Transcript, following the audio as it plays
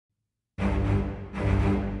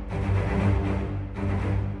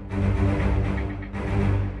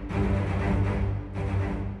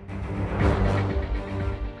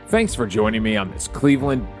Thanks for joining me on this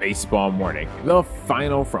Cleveland baseball morning. The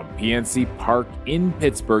final from PNC Park in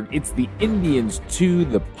Pittsburgh. It's the Indians 2,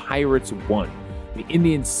 the Pirates 1. The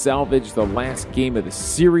Indians salvage the last game of the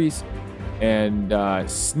series and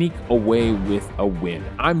sneak away with a win.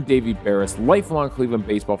 I'm Davey Barris, lifelong Cleveland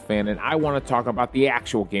baseball fan, and I want to talk about the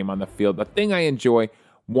actual game on the field, the thing I enjoy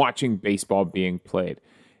watching baseball being played.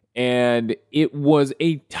 And it was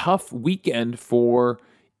a tough weekend for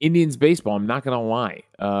Indians baseball, I'm not going to lie.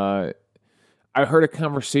 I heard a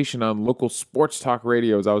conversation on local sports talk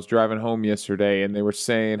radios. I was driving home yesterday, and they were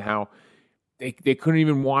saying how they couldn't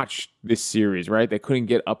even watch this series, right? They couldn't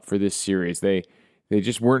get up for this series. They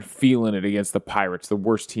just weren't feeling it against the Pirates, the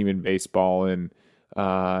worst team in baseball. And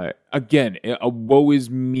again, a woe is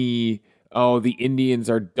me, oh, the Indians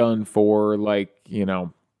are done for,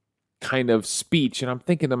 kind of speech. And I'm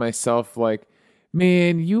thinking to myself,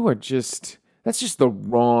 man, that's just the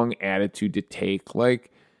wrong attitude to take.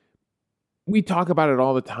 We talk about it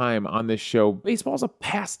all the time on this show. Baseball's a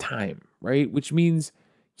pastime, right? Which means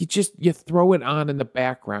you throw it on in the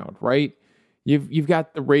background, right? You've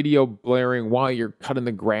got the radio blaring while you're cutting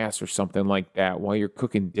the grass or something like that, while you're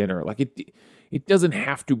cooking dinner. It doesn't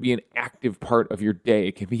have to be an active part of your day.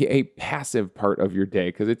 It can be a passive part of your day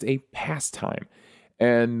because it's a pastime.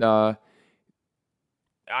 And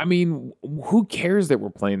who cares that we're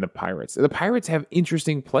playing the Pirates? The Pirates have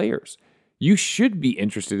interesting players. You should be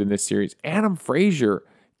interested in this series. Adam Frazier,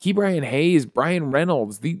 Ke'Bryan Hayes, Brian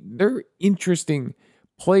Reynolds, they're interesting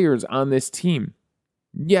players on this team.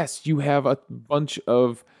 Yes, you have a bunch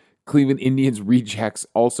of Cleveland Indians rejects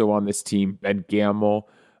also on this team. Ben Gamel.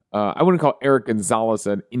 I wouldn't call Eric Gonzalez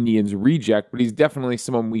an Indians reject, but he's definitely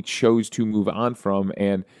someone we chose to move on from.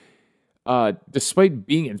 And despite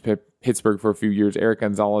being in Pittsburgh for a few years, Eric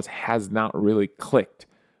Gonzalez has not really clicked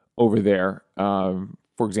over there.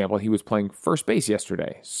 For example, he was playing first base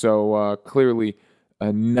yesterday, so clearly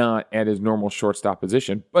not at his normal shortstop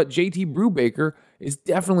position. But JT Brubaker is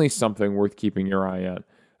definitely something worth keeping your eye on,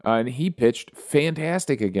 and he pitched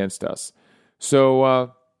fantastic against us.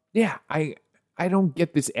 So I don't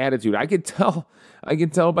get this attitude. I can tell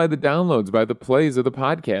by the downloads, by the plays of the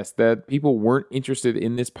podcast, that people weren't interested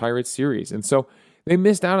in this Pirates series. And so they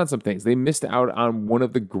missed out on some things. They missed out on one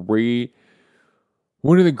of the great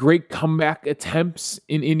comeback attempts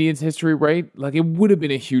in Indians history, right? It would have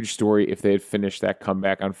been a huge story if they had finished that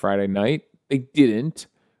comeback on Friday night. They didn't.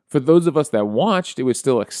 For those of us that watched, it was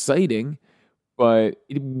still exciting, but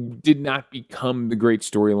it did not become the great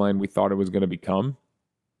storyline we thought it was going to become.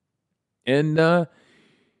 And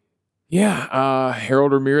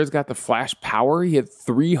Harold Ramirez got the flash power. He had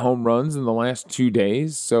 3 home runs in the last 2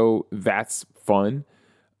 days, so that's fun.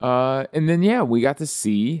 And then we got to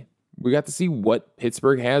see what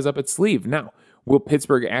Pittsburgh has up its sleeve. Now, will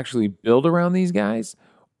Pittsburgh actually build around these guys,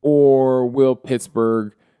 or will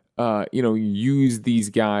Pittsburgh use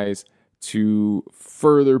these guys to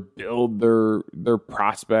further build their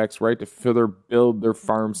prospects, right? To further build their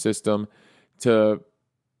farm system, to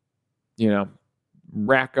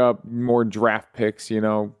rack up more draft picks,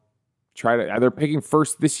 they're picking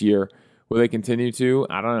first this year. Will they continue to?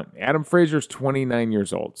 I don't know. Adam Frazier's 29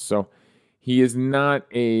 years old, so he is not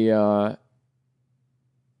a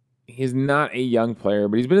young player,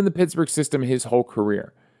 but he's been in the Pittsburgh system his whole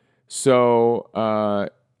career. So,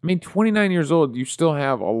 29 years old, you still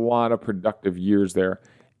have a lot of productive years there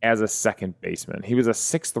as a second baseman. He was a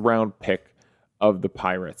 6th round pick of the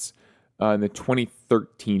Pirates in the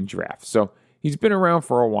 2013 draft. So he's been around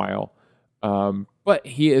for a while, but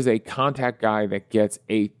he is a contact guy that gets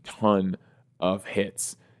a ton of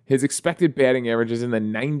hits. His expected batting average is in the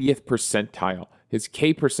 90th percentile. His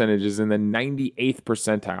K percentage is in the 98th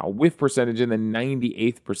percentile. Whiff percentage in the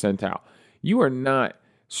 98th percentile. You are not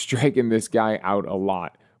striking this guy out a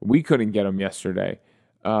lot. We couldn't get him yesterday.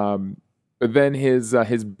 But then his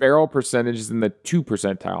barrel percentage is in the 2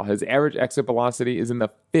 percentile. His average exit velocity is in the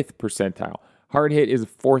 5th percentile. Hard hit is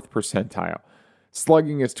 4th percentile.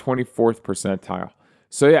 Slugging is 24th percentile.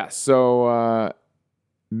 So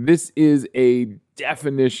this is a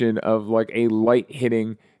definition of a light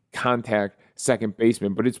hitting contact second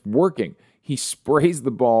baseman, but it's working. He sprays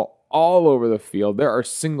the ball all over the field. There are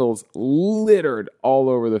singles littered all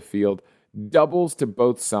over the field, doubles to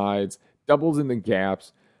both sides, doubles in the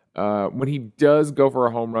gaps. When he does go for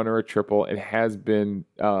a home run or a triple, it has been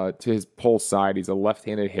to his pull side. He's a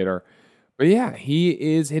left-handed hitter. But he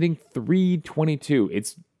is hitting .322.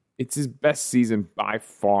 It's his best season by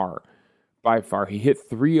far. He hit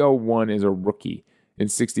 .301 as a rookie in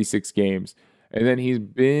 66 games. And then he's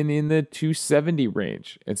been in the .270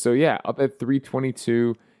 range. And so, up at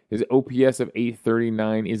 .322, His OPS of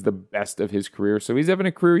 839 is the best of his career, so he's having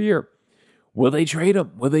a career year. Will they trade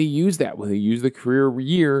him? Will they use that? Will they use the career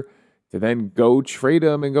year to then go trade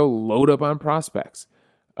him and go load up on prospects?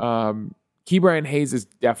 Ke'Bryan Hayes is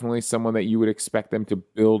definitely someone that you would expect them to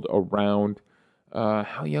build around.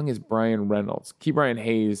 How young is Brian Reynolds? Ke'Bryan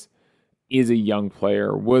Hayes is a young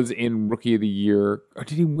player, was in Rookie of the Year, or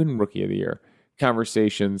did he win Rookie of the Year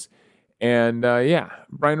conversations? And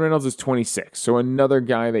Brian Reynolds is 26, so another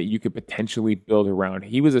guy that you could potentially build around.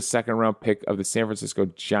 He was a second-round pick of the San Francisco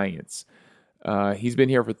Giants. He's been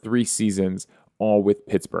here for 3 seasons, all with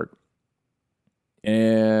Pittsburgh.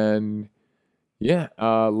 And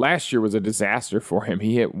last year was a disaster for him.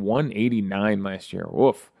 He hit 189 last year.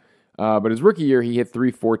 Woof. But his rookie year, he hit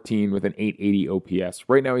 314 with an 880 OPS.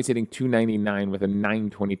 Right now, he's hitting 299 with a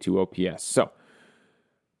 922 OPS. So,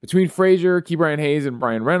 between Frazier, Ke'Bryan Hayes, and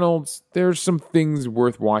Brian Reynolds, there's some things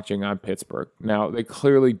worth watching on Pittsburgh. Now, they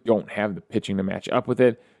clearly don't have the pitching to match up with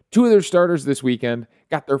it. 2 of their starters this weekend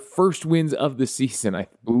got their first wins of the season, I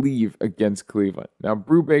believe, against Cleveland. Now,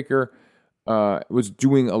 Brubaker was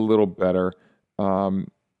doing a little better.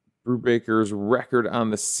 Brubaker's record on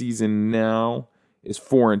the season now is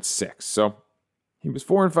 4-6. So he was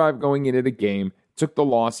 4-5 going into the game, took the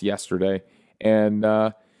loss yesterday, and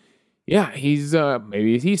he's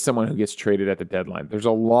maybe he's someone who gets traded at the deadline. There's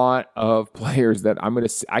a lot of players that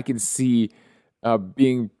I can see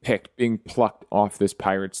being plucked off this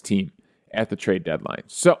Pirates team at the trade deadline.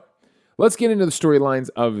 So let's get into the storylines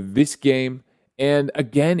of this game. And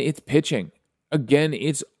again, it's pitching. Again,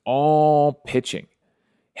 it's all pitching.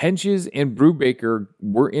 Henches and Brubaker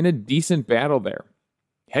were in a decent battle there.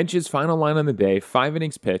 Hench's final line on the day, 5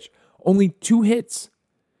 innings pitched, only 2 hits,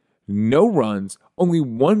 no runs, only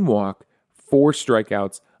 1 walk, 4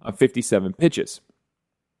 strikeouts on 57 pitches.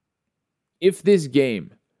 If this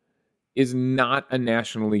game is not a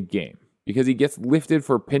National League game, because he gets lifted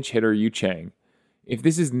for pinch hitter Yu Chang, if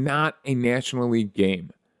this is not a National League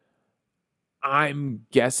game, I'm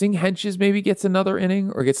guessing Henches maybe gets another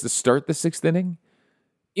inning or gets to start the 6th inning.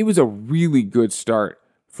 It was a really good start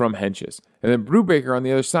from Henches. And then Brubaker on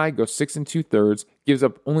the other side goes 6 2/3, gives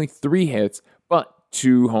up only 3 hits, but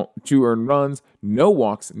 2 earned runs, no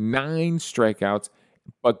walks, 9 strikeouts,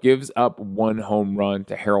 but gives up 1 home run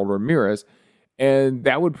to Harold Ramirez. And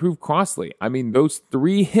that would prove costly. I mean, those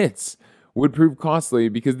 3 hits would prove costly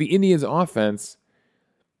because the Indians' offense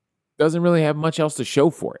doesn't really have much else to show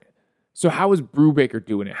for it. So how is Brubaker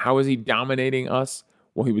doing it? How is he dominating us?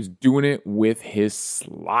 Well, he was doing it with his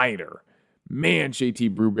slider. Man,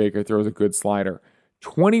 JT Brubaker throws a good slider.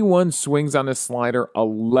 21 swings on his slider,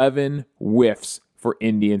 11 whiffs for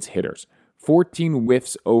Indians hitters. 14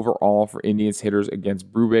 whiffs overall for Indians hitters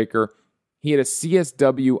against Brubaker. He had a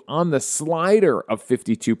CSW on the slider of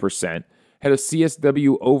 52%. Had a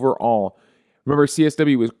CSW overall. Remember,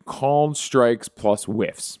 CSW was called strikes plus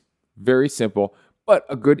whiffs. Very simple, but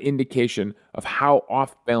a good indication of how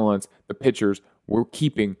off balance the pitchers were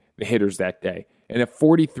keeping the hitters that day. And a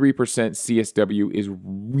 43% CSW is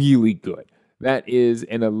really good. That is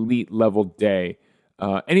an elite level day.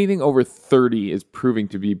 Anything over 30 is proving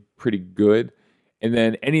to be pretty good. And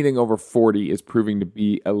then anything over 40 is proving to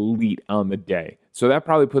be elite on the day. So that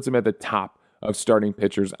probably puts him at the top of starting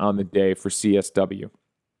pitchers on the day for CSW.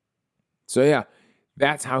 So yeah,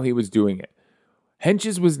 that's how he was doing it.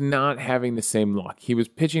 Henches was not having the same luck. He was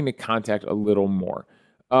pitching to contact a little more.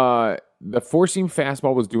 The four-seam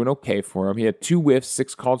fastball was doing okay for him. He had 2 whiffs,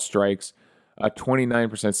 6 called strikes,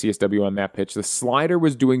 29% CSW on that pitch. The slider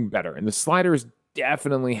was doing better, and the slider is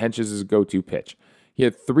definitely Henches' go-to pitch. He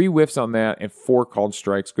had 3 whiffs on that and 4 called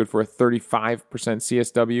strikes, good for a 35%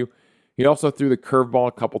 CSW. He also threw the curveball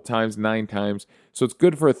a couple times, 9 times, so it's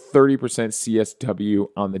good for a 30% CSW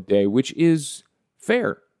on the day, which is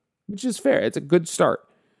fair. It's a good start.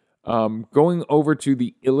 Going over to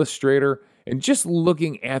the illustrator and just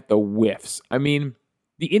looking at the whiffs. I mean,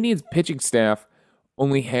 the Indians pitching staff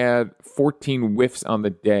only had 14 whiffs on the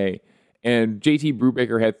day, and JT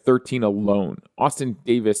Brubaker had 13 alone. Austin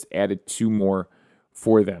Davis added 2 more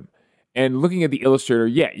for them. And looking at the illustrator,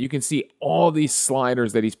 you can see all these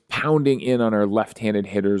sliders that he's pounding in on our left-handed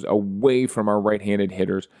hitters away from our right-handed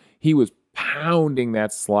hitters. He was pounding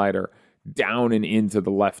that slider down and into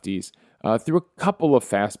the lefties. Threw a couple of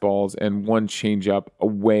fastballs and 1 changeup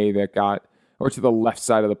away that got, or to the left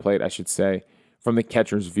side of the plate, I should say, from the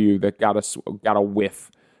catcher's view that got a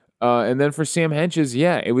whiff. And then for Sam Henches,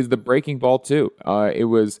 it was the breaking ball too. It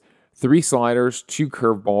was 3 sliders, 2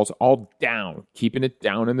 curveballs, all down, keeping it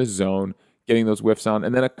down in the zone, getting those whiffs on,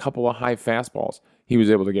 and then a couple of high fastballs he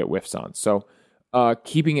was able to get whiffs on. So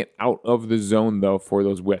keeping it out of the zone, though, for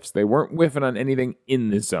those whiffs. They weren't whiffing on anything in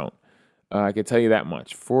the zone. I can tell you that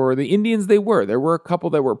much. For the Indians, they were. There were a couple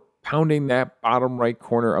that were pounding that bottom right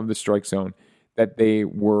corner of the strike zone that they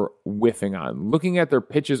were whiffing on. Looking at their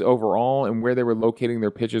pitches overall and where they were locating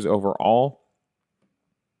their pitches overall,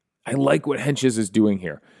 I like what Hentges is doing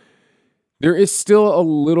here. There is still a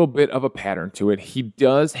little bit of a pattern to it. He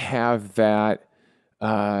does have that,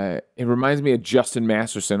 it reminds me of Justin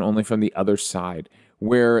Masterson, only from the other side,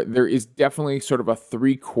 where there is definitely sort of a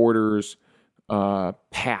 3/4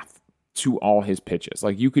 path to all his pitches.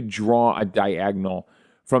 Like you could draw a diagonal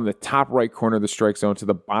from the top right corner of the strike zone to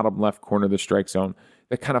the bottom left corner of the strike zone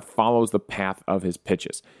that kind of follows the path of his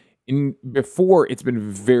pitches. Before, it's been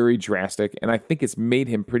very drastic, and I think it's made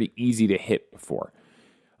him pretty easy to hit before.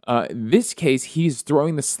 This case, he's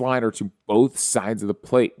throwing the slider to both sides of the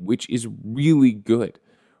plate, which is really good.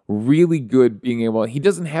 Really good being able... He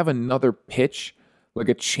doesn't have another pitch, like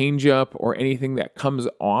a changeup or anything that comes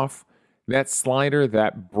off that slider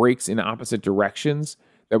that breaks in opposite directions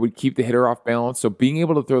that would keep the hitter off balance. So being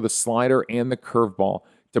able to throw the slider and the curveball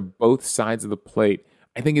to both sides of the plate,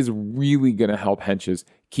 I think is really going to help Hentges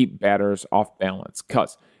keep batters off balance,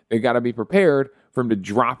 because they got to be prepared for him to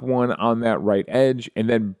drop one on that right edge and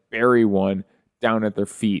then bury one down at their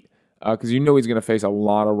feet, because he's going to face a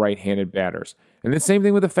lot of right-handed batters. And the same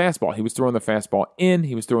thing with the fastball. He was throwing the fastball in,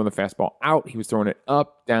 he was throwing the fastball out, he was throwing it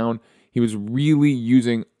up, down. He was really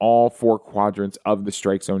using all 4 quadrants of the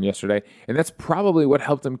strike zone yesterday, and that's probably what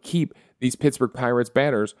helped him keep these Pittsburgh Pirates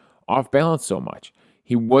batters off balance so much.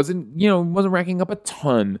 He wasn't racking up a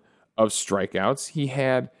ton of strikeouts. He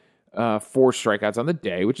had 4 strikeouts on the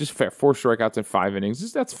day, which is fair. 4 strikeouts in 5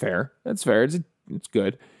 innings. That's fair. That's fair. It's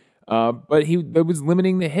good. But he was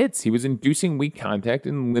limiting the hits. He was inducing weak contact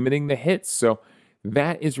and limiting the hits. So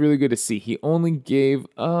that is really good to see. He only gave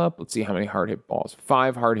up, let's see how many hard hit balls.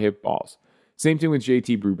 5 hard hit balls. Same thing with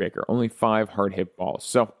JT Brubaker. Only 5 hard hit balls.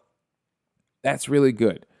 So that's really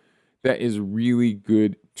good. That is really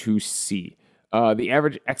good to see. The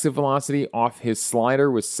average exit velocity off his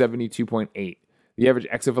slider was 72.8. The average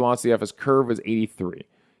exit velocity off his curve was 83.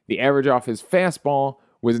 The average off his fastball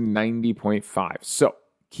was 90.5. So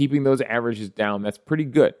keeping those averages down, that's pretty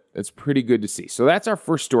good. That's pretty good to see. So that's our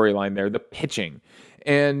first storyline there, the pitching.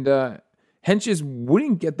 And Hentges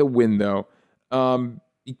wouldn't get the win, though,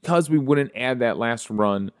 because we wouldn't add that last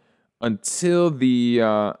run until the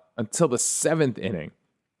 7th inning.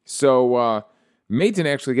 So Maton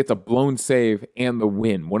actually gets a blown save and the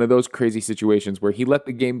win. One of those crazy situations where he let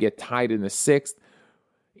the game get tied in the 6th.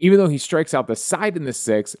 Even though he strikes out the side in the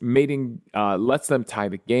 6th, Maton lets them tie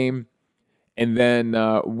the game. And then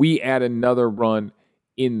we add another run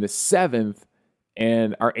in the 7th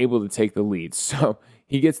and are able to take the lead. So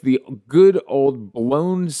he gets the good old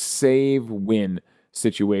blown save win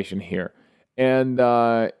situation here. And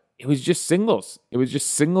it was just singles. It was just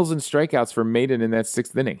singles and strikeouts for Maton in that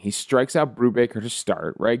 6th inning. He strikes out Brubaker to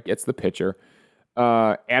start, right? Gets the pitcher.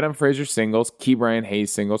 Adam Frazier singles, Ke'Bryan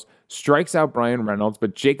Hayes singles, strikes out Brian Reynolds,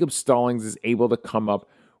 but Jacob Stallings is able to come up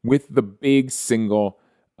with the big single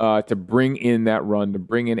to bring in that run, to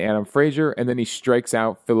bring in Adam Frazier, and then he strikes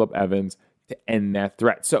out Phillip Evans to end that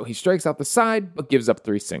threat. So he strikes out the side, but gives up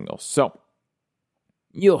 3 singles. So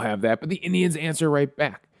you'll have that, but the Indians answer right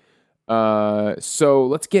back. So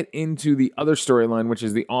let's get into the other storyline, which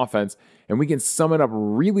is the offense, and we can sum it up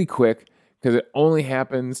really quick because it only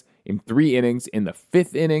happens in 3 innings. In the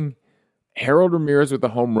 5th inning, Harold Ramirez with a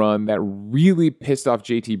home run that really pissed off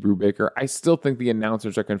JT Brubaker. I still think the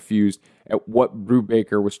announcers are confused at what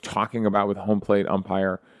Brubaker was talking about with home plate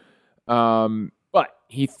umpire. But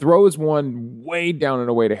he throws one way down and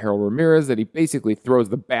away to Harold Ramirez that he basically throws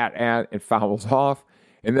the bat at and fouls off.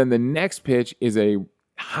 And then the next pitch is a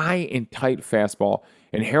high and tight fastball.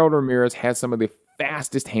 And Harold Ramirez has some of the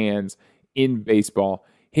fastest hands in baseball.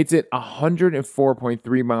 Hits it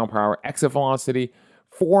 104.3 mile per hour exit velocity,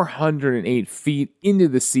 408 feet into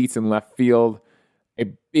the seats in left field. A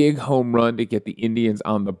big home run to get the Indians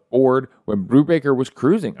on the board when Brubaker was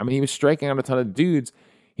cruising. I mean, he was striking out a ton of dudes.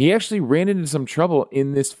 He actually ran into some trouble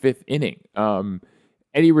in this 5th inning.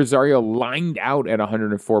 Eddie Rosario lined out at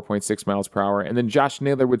 104.6 miles per hour, and then Josh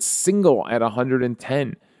Naylor would single at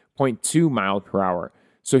 110.2 miles per hour.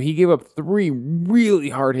 So he gave up 3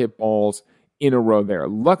 really hard hit balls in a row there.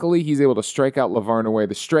 Luckily, he's able to strike out LeVar away.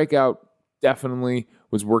 The strikeout definitely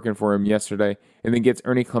was working for him yesterday, and then gets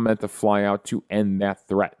Ernie Clement to fly out to end that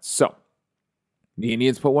threat. So the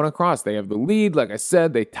Indians put one across. They have the lead. Like I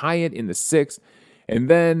said, they tie it in the 6th, and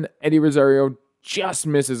then Eddie Rosario just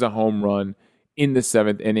misses a home run in the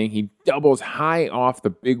 7th inning. He doubles high off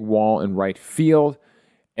the big wall in right field,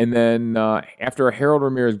 And then after a Harold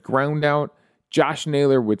Ramirez ground out, Josh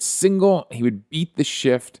Naylor would single. He would beat the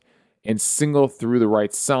shift and single through the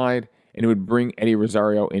right side, and it would bring Eddie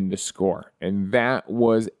Rosario in to score. And that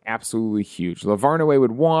was absolutely huge. Lavarnway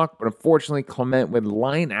would walk, but unfortunately Clement would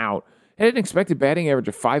line out. Had an expected batting average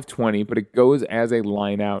of .520, but it goes as a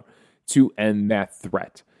line out to end that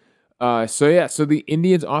threat. So the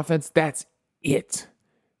Indians offense, that's it.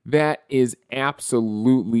 That is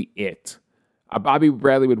absolutely it. Bobby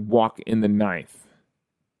Bradley would walk in the ninth,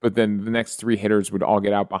 but then the next three hitters would all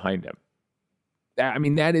get out behind him.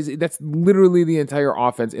 That's literally the entire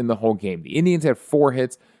offense in the whole game. The Indians had 4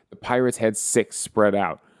 hits. The Pirates had 6 spread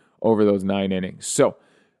out over those 9 innings. So,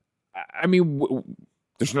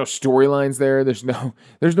 there's no storylines there. There's no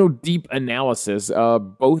deep analysis.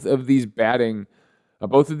 Both of these lineups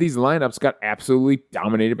got absolutely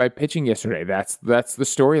dominated by pitching yesterday. That's the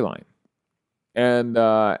storyline. And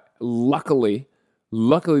luckily,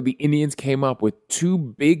 the Indians came up with 2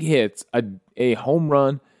 big hits, a home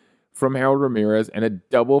run from Harold Ramirez and a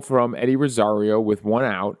double from Eddie Rosario with 1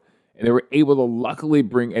 out. And they were able to luckily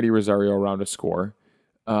bring Eddie Rosario around to score.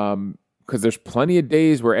 Because there's plenty of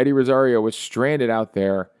days where Eddie Rosario was stranded out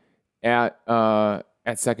there at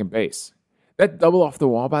second base. That double off the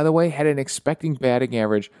wall, by the way, had an expecting batting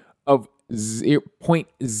average of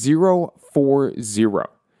 .040.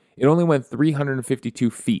 It only went 352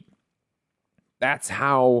 feet. That's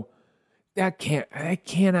how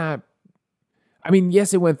cannot.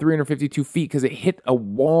 Yes, it went 352 feet because it hit a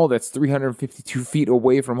wall that's 352 feet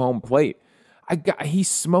away from home plate. He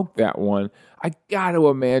smoked that one. I got to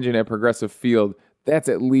imagine at Progressive Field, that's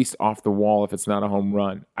at least off the wall if it's not a home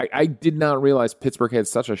run. I did not realize Pittsburgh had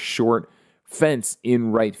such a short fence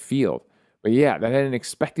in right field. But yeah, that had an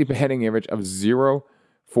expected batting average of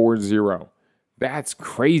 .040. That's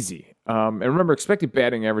crazy. And remember, expected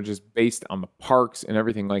batting average is based on the parks and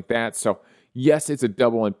everything like that. So yes, it's a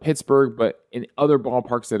double in Pittsburgh, but in other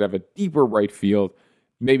ballparks that have a deeper right field,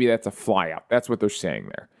 maybe that's a fly out. That's what they're saying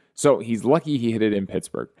there. So he's lucky he hit it in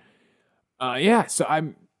Pittsburgh.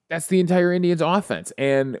 That's the entire Indians offense.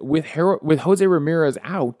 And with Jose Ramirez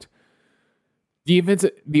out,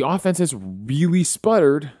 the offense has really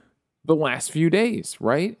sputtered the last few days,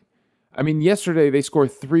 right? Yesterday they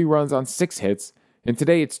scored 3 runs on 6 hits, and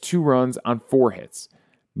today it's 2 runs on 4 hits.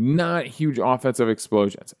 Not huge offensive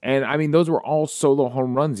explosions. And those were all solo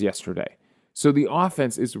home runs yesterday. So the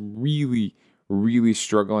offense is really, really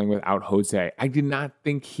struggling without Jose. I did not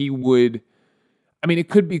think he would. It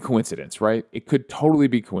could be coincidence, right? It could totally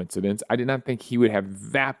be coincidence. I did not think he would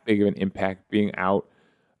have that big of an impact being out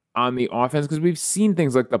on the offense because we've seen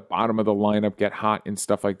things like the bottom of the lineup get hot and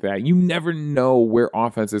stuff like that. You never know where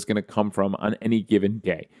offense is going to come from on any given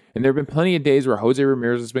day. And there have been plenty of days where Jose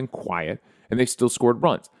Ramirez has been quiet and they still scored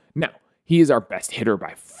runs. Now, he is our best hitter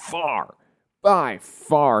by far. By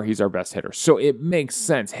far, he's our best hitter. So it makes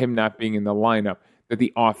sense, him not being in the lineup, that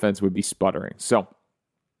the offense would be sputtering. So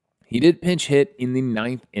he did pinch hit in the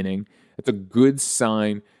 9th inning. It's a good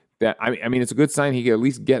sign that, it's a good sign he could at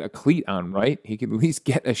least get a cleat on, right? He could at least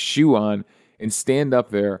get a shoe on and stand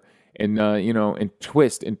up there and, and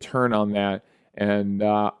twist and turn on that. And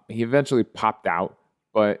he eventually popped out.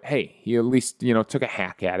 But hey, he at least, took a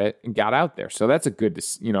hack at it and got out there. So that's a good,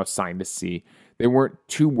 sign to see. They weren't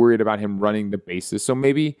too worried about him running the bases. So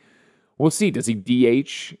maybe we'll see. Does he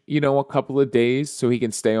DH, a couple of days so he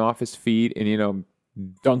can stay off his feet and,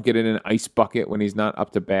 dunk it in an ice bucket when he's not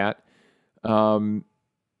up to bat?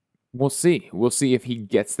 We'll see. We'll see if he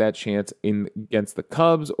gets that chance against the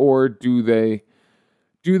Cubs, or do they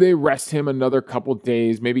rest him another couple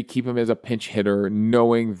days, maybe keep him as a pinch hitter,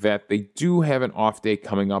 knowing that they do have an off day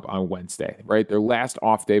coming up on Wednesday, right? Their last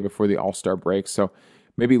off day before the All-Star break. So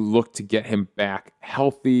maybe look to get him back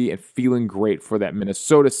healthy and feeling great for that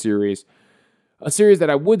Minnesota series. A series that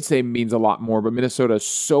I would say means a lot more, but Minnesota is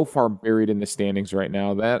so far buried in the standings right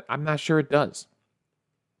now that I'm not sure it does.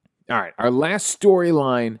 All right, our last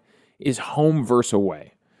storyline is home versus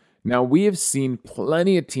away. Now, we have seen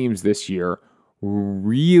plenty of teams this year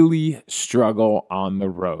really struggle on the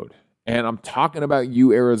road. And I'm talking about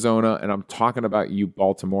you, Arizona, and I'm talking about you,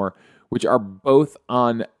 Baltimore, which are both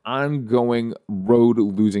on ongoing road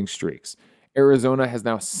losing streaks. Arizona has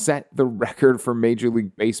now set the record for Major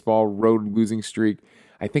League Baseball road losing streak,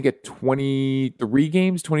 I think at 23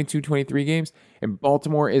 games, 22, 23 games. And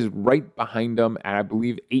Baltimore is right behind them at, I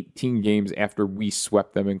believe, 18 games after we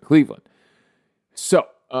swept them in Cleveland. So,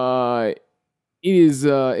 it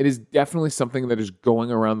is definitely something that is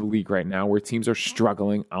going around the league right now where teams are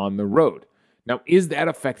struggling on the road. Now, is that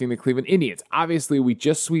affecting the Cleveland Indians? Obviously, we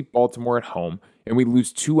just sweep Baltimore at home, and we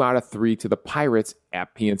lose 2 out of 3 to the Pirates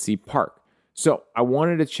at PNC Park. So I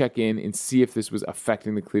wanted to check in and see if this was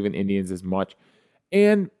affecting the Cleveland Indians as much,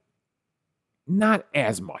 and not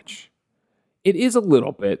as much. It is a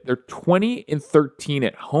little bit. They're 20-13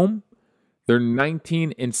 at home. They're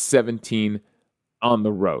 19-17 on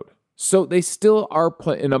the road. So they still are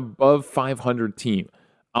an above 500 team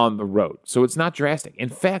on the road. So it's not drastic. In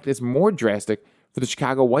fact, it's more drastic for the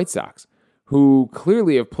Chicago White Sox, who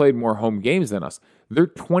clearly have played more home games than us. They're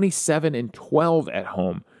 27-12 at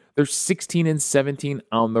home. They're 16-17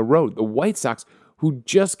 on the road. The White Sox, who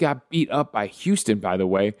just got beat up by Houston, by the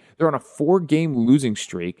way, they're on a 4-game losing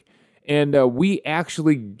streak. And we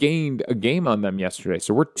actually gained a game on them yesterday.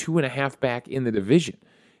 So we're 2.5 back in the division.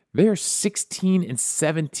 They're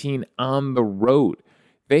 16-17 on the road.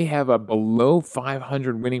 They have a below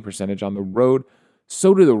 500 winning percentage on the road.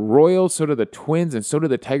 So do the Royals, so do the Twins, and so do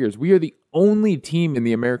the Tigers. We are the only team in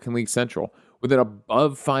the American League Central with an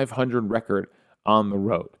above 500 record on the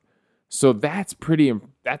road. So that's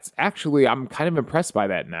actually, I'm kind of impressed by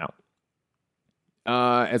that now.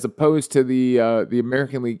 As opposed to the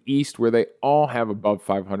American League East, where they all have above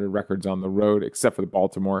 500 records on the road, except for the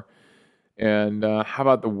Baltimore. And how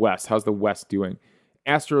about the West? How's the West doing?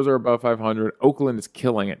 Astros are above 500. Oakland is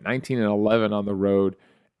killing it, 19-11 on the road,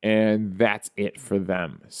 and that's it for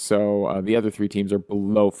them. So the other 3 teams are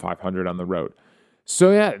below 500 on the road.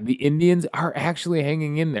 So yeah, the Indians are actually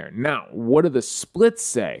hanging in there. Now, what do the splits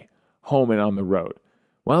say, home and on the road?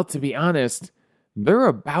 Well, to be honest, they're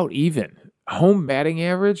about even. Home batting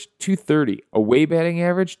average, 230. Away batting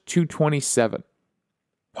average, 227.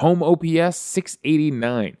 Home OPS,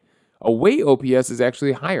 689. Away OPS is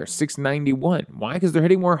actually higher, 691. Why? Because they're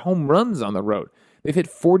hitting more home runs on the road. They've hit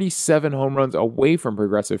 47 home runs away from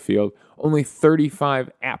Progressive Field, only 35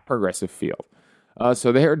 at Progressive Field.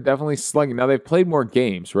 So they're definitely slugging. Now, they've played more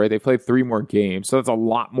games, right? They played 3 more games, so that's a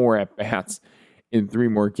lot more at-bats in 3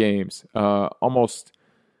 more games. Almost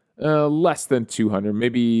less than 200,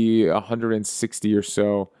 maybe 160 or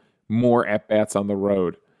so more at-bats on the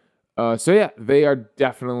road. So yeah, they are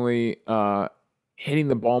definitely hitting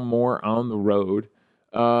the ball more on the road.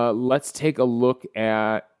 Let's take a look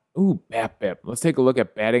at BABIP. Let's take a look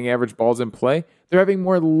at batting average balls in play. They're having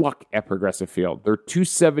more luck at Progressive Field. They're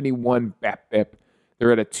 271 BABIP.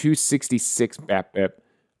 They're at a 266 BABIP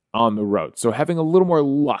on the road. So having a little more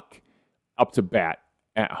luck up to bat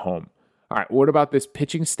at home. All right, what about this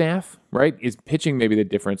pitching staff, right? Is pitching maybe the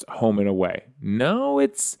difference home and away? No,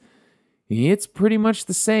 it's pretty much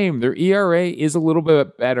the same. Their ERA is a little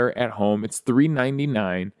bit better at home. It's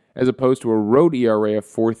 3.99 as opposed to a road ERA of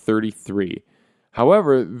 4.33.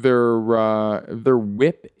 However, their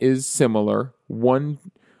WHIP is similar,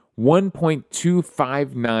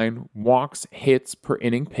 1.259 walks, hits per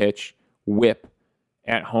inning pitch, WHIP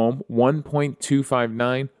at home,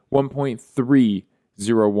 1.259,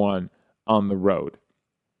 1.301 on the road.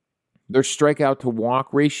 Their strikeout to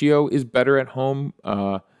walk ratio is better at home.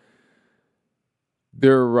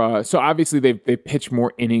 So obviously they pitch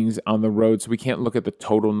more innings on the road, so we can't look at the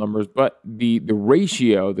total numbers, but the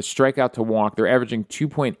ratio, the strikeout to walk, they're averaging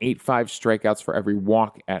 2.85 strikeouts for every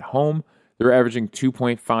walk at home. They're averaging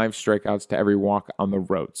 2.5 strikeouts to every walk on the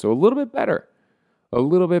road. So a little bit better.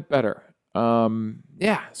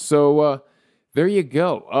 So there you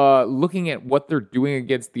go. Looking at what they're doing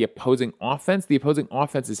against the opposing offense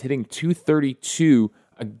is hitting 232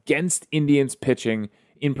 against Indians pitching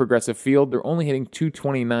in Progressive Field. They're only hitting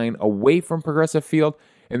 229 away from Progressive Field,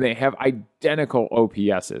 and they have identical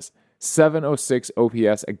OPSs. 706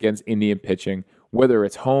 OPS against Indian pitching, whether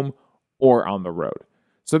it's home or on the road.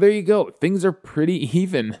 So there you go. Things are pretty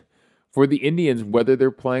even for the Indians, whether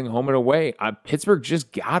they're playing home and away. Pittsburgh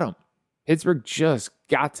just got them. Pittsburgh just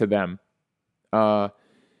got to them, for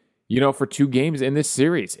 2 games in this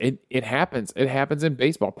series. It happens. It happens in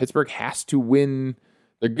baseball. Pittsburgh has to win.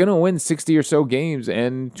 They're going to win 60 or so games,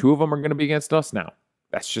 and 2 of them are going to be against us now.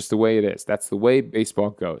 That's just the way it is. That's the way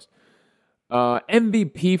baseball goes.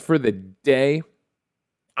 MVP for the day,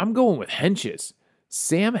 I'm going with Hentges.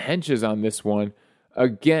 Sam Hentges on this one.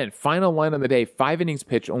 Again, final line on the day, 5 innings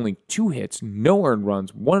pitched, only 2 hits, no earned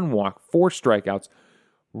runs, 1 walk, 4 strikeouts.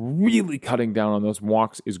 Really cutting down on those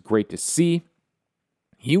walks is great to see.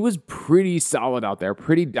 He was pretty solid out there,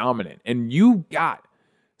 pretty dominant. And you got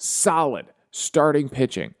solid starting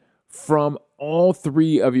pitching from all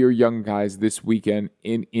 3 of your young guys this weekend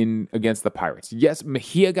in against the Pirates. Yes,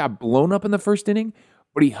 Mejia got blown up in the first inning,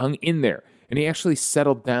 but he hung in there, and he actually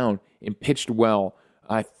settled down and pitched well,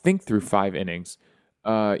 I think, through 5 innings.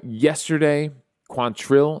 Yesterday,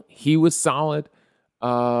 Quantrill, he was solid.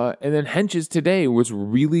 And then Hentges today was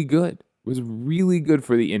really good. was really good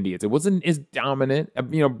for the Indians. It wasn't as dominant.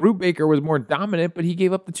 Brubaker was more dominant, but he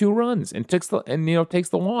gave up the 2 runs and takes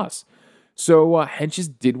the loss. So Hentges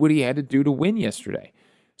did what he had to do to win yesterday.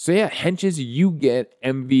 So yeah, Hentges, you get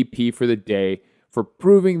MVP for the day for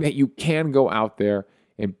proving that you can go out there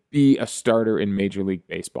and be a starter in Major League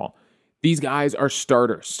Baseball. These guys are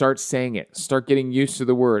starters. Start saying it. Start getting used to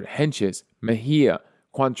the word. Hentges, Mejia,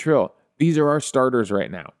 Quantrill. These are our starters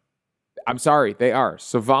right now. I'm sorry, they are.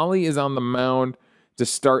 Savali is on the mound to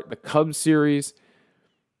start the Cubs series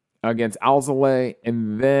against Alzolay,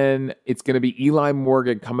 and then it's going to be Eli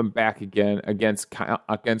Morgan coming back again against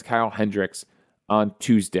Kyle Hendricks on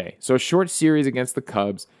Tuesday. So a short series against the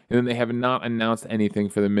Cubs, and then they have not announced anything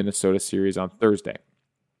for the Minnesota series on Thursday.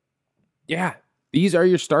 Yeah, these are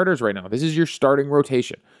your starters right now. This is your starting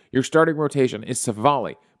rotation. Your starting rotation is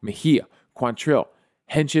Savali, Mejia, Quantrill,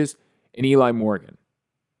 Hentges, and Eli Morgan.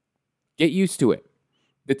 Get used to it.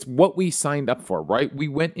 It's what we signed up for, right? We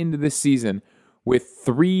went into this season with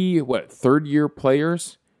 3, third-year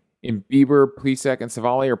players in Bieber, Plesac, and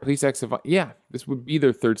Savali, or Plesac, Savali. Yeah, this would be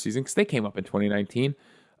their third season because they came up in 2019.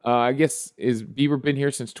 I guess, is Bieber been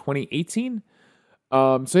here since 2018?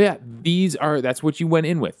 So yeah, that's what you went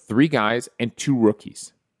in with. 3 guys and 2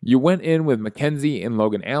 rookies. You went in with McKenzie and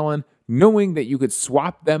Logan Allen, knowing that you could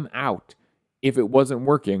swap them out if it wasn't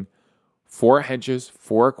working for a Hentges,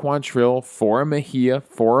 for a Quantrill, for a Mejia,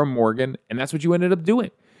 for a Morgan, and that's what you ended up doing.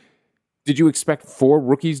 Did you expect 4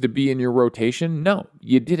 rookies to be in your rotation? No,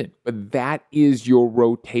 you didn't. But that is your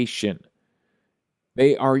rotation.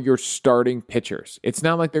 They are your starting pitchers. It's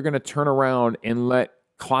not like they're going to turn around and let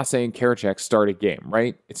Clase and Karachek start a game,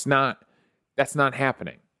 right? That's not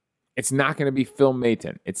happening. It's not going to be Phil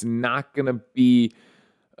Maton. It's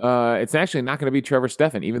actually not going to be Trevor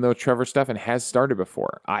Stephan, even though Trevor Stephan has started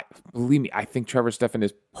before. Believe me, I think Trevor Stephan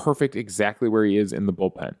is perfect exactly where he is in the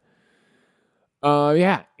bullpen.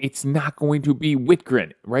 It's not going to be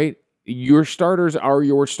Whitgren, right? Your starters are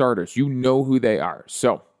your starters. You know who they are.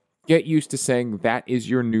 So get used to saying that is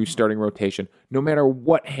your new starting rotation, no matter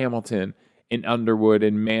what Hamilton and Underwood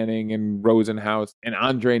and Manning and Rosenhaus and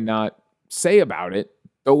Andre Knott say about it.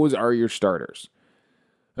 Those are your starters.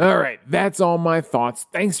 All right, that's all my thoughts.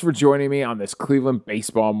 Thanks for joining me on this Cleveland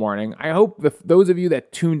baseball morning. I hope those of you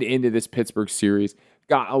that tuned into this Pittsburgh series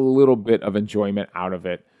got a little bit of enjoyment out of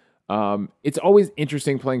it. It's always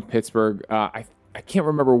interesting playing Pittsburgh. I can't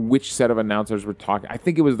remember which set of announcers were talking. I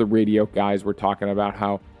think it was the radio guys were talking about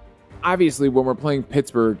how, obviously, when we're playing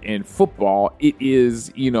Pittsburgh in football, it is,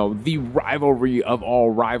 the rivalry of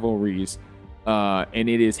all rivalries, and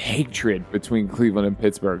it is hatred between Cleveland and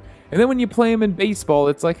Pittsburgh. And then when you play them in baseball,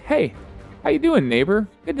 it's like, hey, how you doing, neighbor?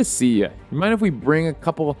 Good to see you. You mind if we bring a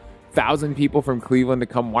couple thousand people from Cleveland to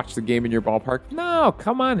come watch the game in your ballpark? No,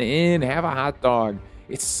 come on in, have a hot dog.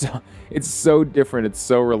 It's so different. It's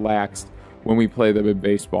so relaxed when we play them in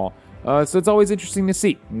baseball. So it's always interesting to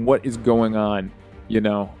see what is going on,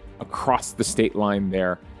 across the state line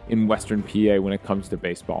there in Western PA when it comes to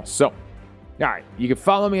baseball. So, all right, you can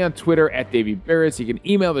follow me on Twitter at Davey Barris. You can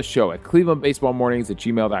email the show at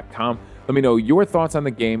clevelandbaseballmornings@gmail.com. Let me know your thoughts on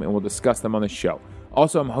the game, and we'll discuss them on the show.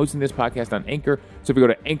 Also, I'm hosting this podcast on Anchor, so if you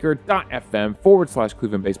go to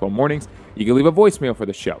anchor.fm/Cleveland Baseball Mornings, you can leave a voicemail for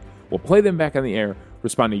the show. We'll play them back on the air,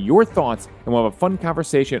 respond to your thoughts, and we'll have a fun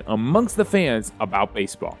conversation amongst the fans about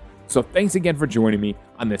baseball. So thanks again for joining me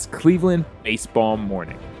on this Cleveland Baseball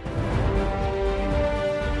Morning.